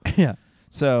at the wall. Yeah.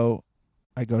 So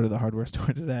I go to the hardware store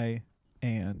today,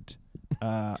 and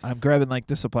I'm grabbing like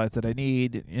the supplies that I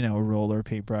need, a roller,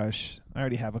 paintbrush. I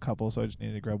already have a couple, so I just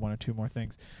need to grab one or two more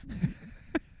things.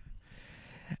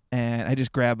 And I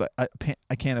just grab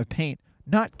a can of paint,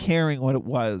 not caring what it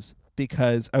was,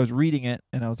 because I was reading it,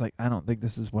 and I was like, I don't think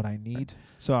this is what I need.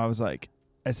 So I was like,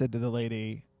 I said to the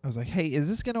lady, I was like, hey, is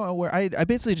this going to wear? I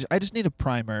basically I just need a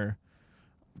primer.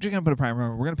 I'm just going to put a primer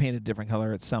on. We're going to paint a different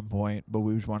color at some point, but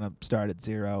we just want to start at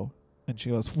 0. And she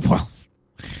goes, well,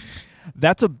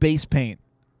 that's a base paint.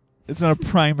 It's not a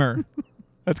primer.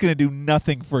 That's going to do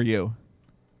nothing for you.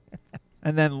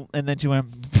 And then she went,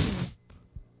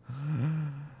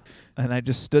 and I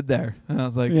just stood there, and I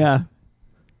was like, Yeah.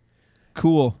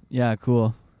 cool. Yeah.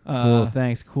 Cool. Cool.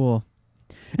 Thanks. Cool.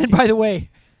 And by the way,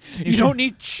 you don't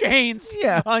need chains.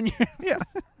 Yeah. On your. Yeah.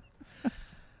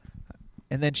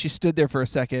 And then she stood there for a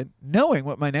second, knowing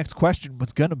what my next question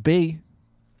was going to be.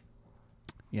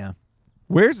 Yeah.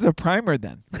 Where's the primer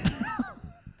then?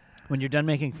 When you're done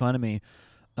making fun of me,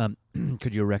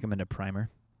 could you recommend a primer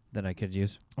that I could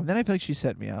use? And then I feel like she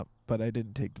set me up, but I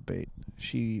didn't take the bait.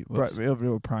 She brought me over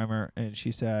to a primer, and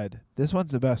she said, this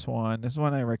one's the best one. This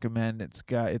one I recommend. It's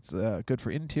good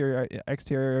for interior,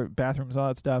 exterior, bathrooms, all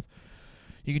that stuff.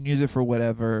 You can use it for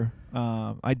whatever.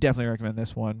 I definitely recommend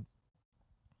this one.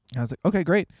 I was like, okay,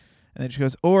 great. And then she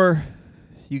goes, or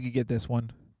you could get this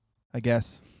one, I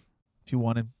guess, if you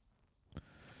wanted.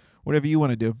 Whatever you want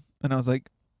to do. And I was like,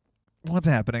 what's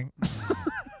happening?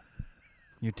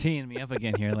 You're teeing me up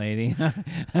again here, lady.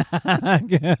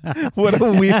 What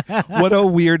a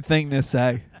weird thing to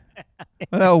say.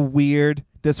 What a weird.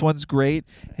 This one's great.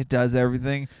 It does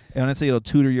everything. Honestly, it'll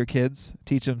tutor your kids,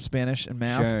 teach them Spanish and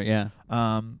math. Sure, yeah.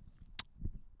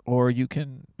 Or you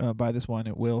can buy this one.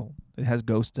 It has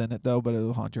ghosts in it, though, but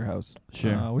it'll haunt your house.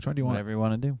 Sure. Which one do you want? Whatever you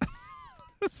want to do.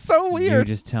 It's so weird.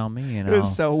 You just tell me, It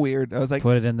was so weird. I was like,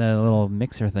 put it in the little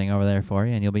mixer thing over there for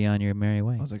you, and you'll be on your merry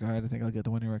way. all right, I think I'll get the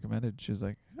one you recommended. She was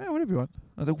like, whatever you want.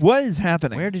 I was like, what is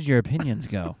happening? Where did your opinions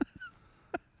go?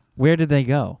 Where did they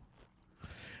go?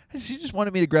 She just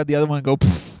wanted me to grab the other one and go,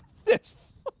 this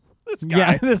guy.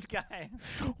 Yeah, this guy.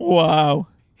 Wow.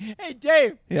 Hey,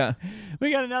 Dave. Yeah. We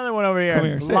got another one over here. Come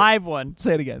here, say it. Live one.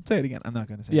 Say it again. Say it again. I'm not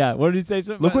going to say it. Yeah, what did he say?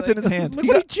 Look what's in his hand. Look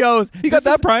what he chose. You got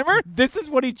that primer? This is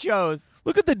what he chose.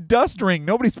 Look at the dust ring.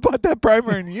 Nobody's bought that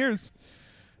primer in years.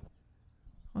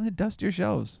 Well, then dust your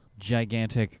shelves.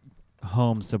 Gigantic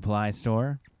home supply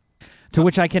store to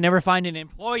which I can never find an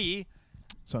employee.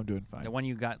 So I'm doing fine. The one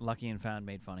you got lucky and found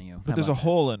made fun of you. But there's a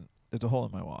hole in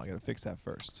my wall. I got to fix that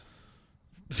first.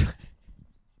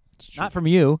 Not from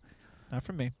you. Not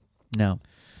from me. No.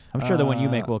 I'm sure the one you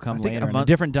make will come I think later in a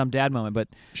different dumb dad moment, but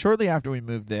Shortly after we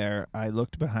moved there, I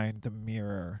looked behind the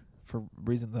mirror for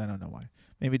reasons I don't know why.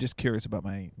 Maybe just curious about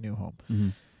my new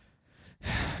home.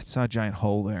 I saw a giant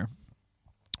hole there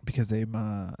because they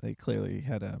clearly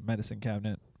had a medicine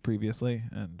cabinet previously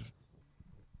and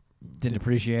didn't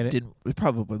appreciate it. It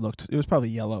was probably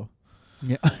yellow.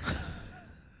 Yeah. And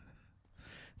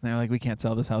they're like, we can't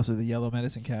sell this house with a yellow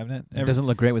medicine cabinet. It doesn't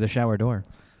look great with a shower door.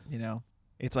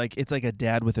 It's like a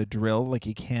dad with a drill. Like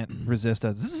he can't resist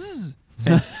a zzz.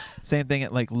 Same thing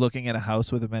at like looking at a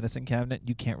house with a medicine cabinet.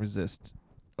 You can't resist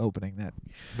opening that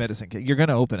medicine cabinet. You're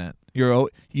gonna open it.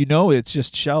 It's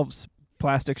just shelves,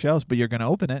 plastic shelves, but you're gonna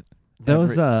open it.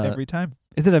 Every time.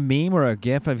 Is it a meme or a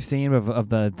GIF I've seen of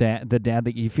the dad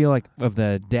that you feel like of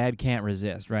the dad can't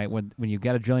resist, right? When you've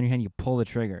got a drill in your hand, you pull the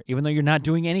trigger, even though you're not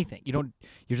doing anything. You're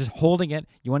just holding it.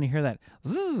 You want to hear that.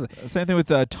 Zzz. Same thing with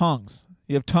tongs.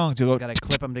 You have tongs. You got to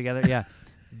clip them together. Yeah,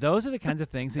 those are the kinds of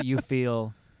things that you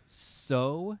feel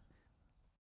so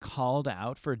called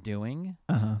out for doing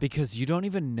because you don't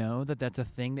even know that that's a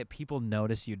thing that people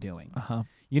notice you doing.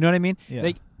 You know what I mean? Yeah.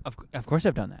 Like, of course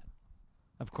I've done that.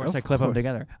 Of course I clip them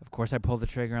together. Of course I pull the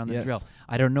trigger on the drill.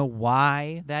 I don't know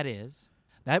why that is.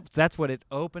 That's what it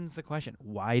opens the question.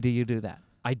 Why do you do that?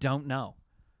 I don't know.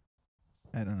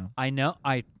 I don't know. I know.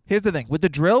 Here's the thing. With the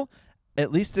drill,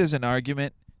 at least there's an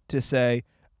argument to say,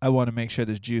 I want to make sure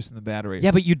there's juice in the battery.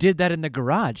 Yeah, but you did that in the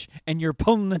garage, and you're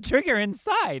pulling the trigger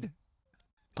inside.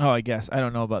 Oh, I guess. I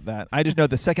don't know about that. I just know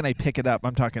the second I pick it up,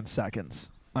 I'm talking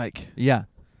seconds. Like, Yeah.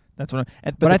 that's what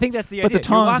But I think that's the idea. But the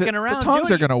tongs, you're walking around the tongs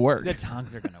doing are going to work. The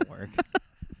tongs are going to work.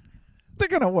 They're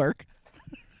going to work.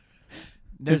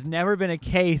 There's never been a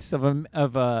case of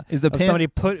Is the pin? somebody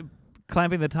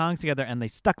clamping the tongs together and they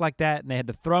stuck like that and they had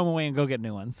to throw them away and go get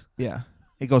new ones. Yeah.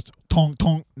 It goes tong,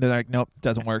 tong. They're like, nope,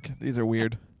 doesn't work. These are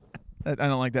weird. I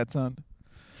don't like that sound.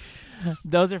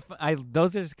 Those are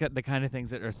the kind of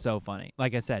things that are so funny.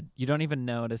 Like I said, you don't even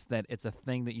notice that it's a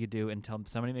thing that you do until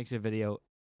somebody makes a video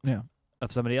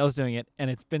of somebody else doing it, and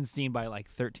it's been seen by like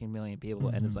 13 million people,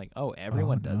 and it's like, oh,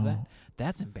 everyone does that?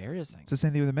 That's embarrassing. It's the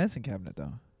same thing with a medicine cabinet,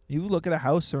 though. You look at a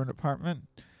house or an apartment,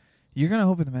 you're going to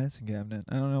open the medicine cabinet.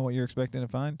 I don't know what you're expecting to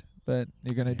find, but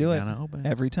you're going to do it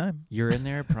every time. You're in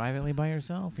there privately by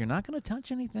yourself. You're not going to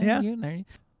touch anything. Yeah.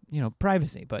 You know,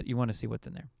 privacy, but you want to see what's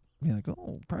in there. You're like,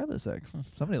 oh, Prilosec.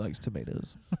 Somebody likes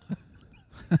tomatoes.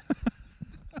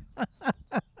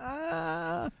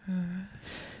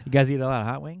 You guys eat a lot of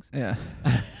hot wings? Yeah.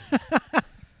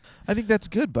 I think that's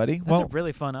good, buddy. That's a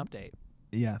really fun update.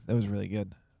 Yeah, that was really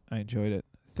good. I enjoyed it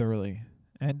thoroughly.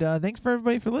 And thanks for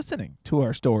everybody for listening to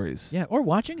our stories. Yeah, or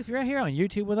watching. If you're out here on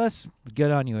YouTube with us,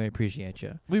 good on you. I appreciate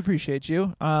you. We appreciate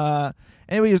you.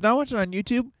 Anybody who's not watching on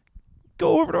YouTube,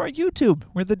 go over to our YouTube.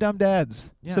 We're the Dumb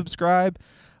Dads. Yeah. Subscribe.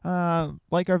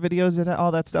 Like our videos, and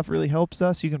all that stuff really helps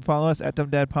us. You can follow us at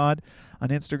DumbDadPod on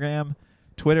Instagram,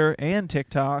 Twitter, and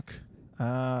TikTok.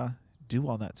 Do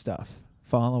all that stuff.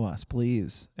 Follow us,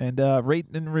 please. And rate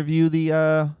and review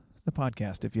the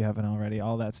podcast if you haven't already.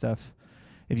 All that stuff.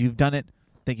 If you've done it,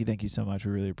 thank you so much.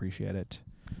 We really appreciate it.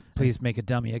 Please make a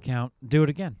dummy account. Do it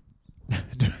again.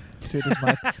 Do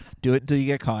it until you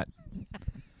get caught.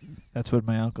 That's what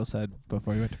my uncle said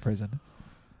before he went to prison.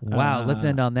 Wow, let's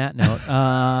end on that note.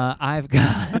 I've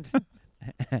got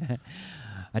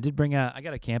I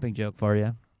got a camping joke for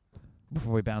you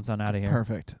before we bounce on out of here.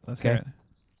 Perfect. Let's hear it.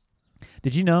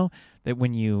 Did you know that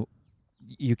when you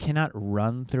cannot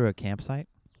run through a campsite?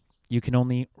 You can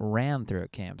only ran through a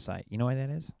campsite. You know why that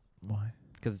is? Why?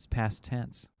 Because it's past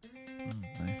tense.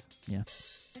 Nice. Yeah.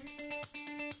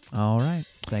 All right.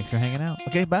 Thanks for hanging out.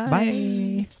 Okay, bye.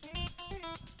 Bye.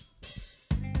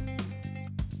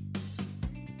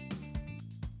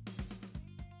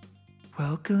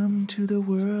 Welcome to the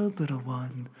world, little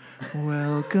one.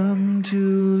 Welcome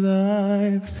to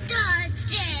life.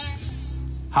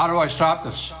 How do I stop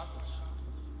this?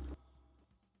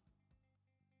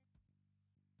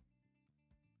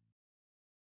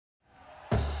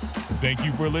 Thank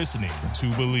you for listening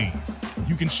to Believe.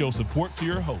 You can show support to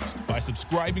your host by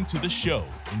subscribing to the show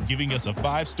and giving us a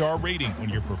 5-star rating on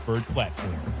your preferred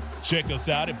platform. Check us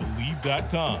out at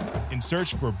Believe.com and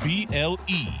search for BLEAV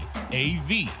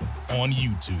on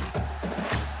YouTube.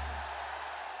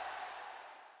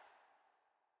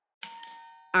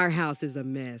 Our house is a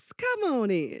mess. Come on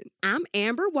in. I'm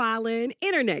Amber Wallen,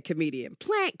 internet comedian,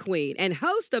 plant queen, and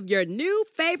host of your new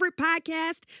favorite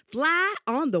podcast, Fly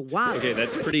on the Wall. Okay,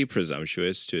 that's pretty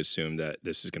presumptuous to assume that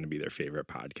this is going to be their favorite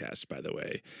podcast, by the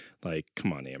way. Like,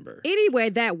 come on, Amber. Anyway,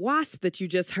 that wasp that you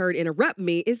just heard interrupt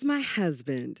me is my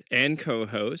husband. And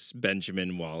co-host,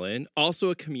 Benjamin Wallen,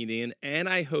 also a comedian, and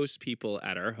I host people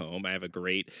at our home. I have a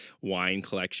great wine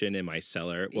collection in my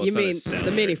cellar. Well, You mean it's not a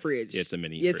cellar. the mini fridge? Yeah, it's a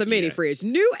mini It's a mini fridge.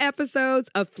 New episodes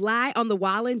of Fly on the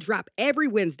Wallen drop every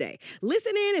Wednesday.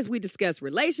 Listen in as we discuss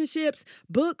relationships,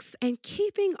 books, and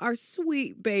keeping our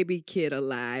sweet baby kid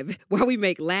alive while we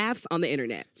make laughs on the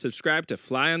internet. Subscribe to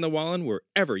Fly on the Wallen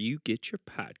wherever you get your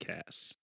podcasts.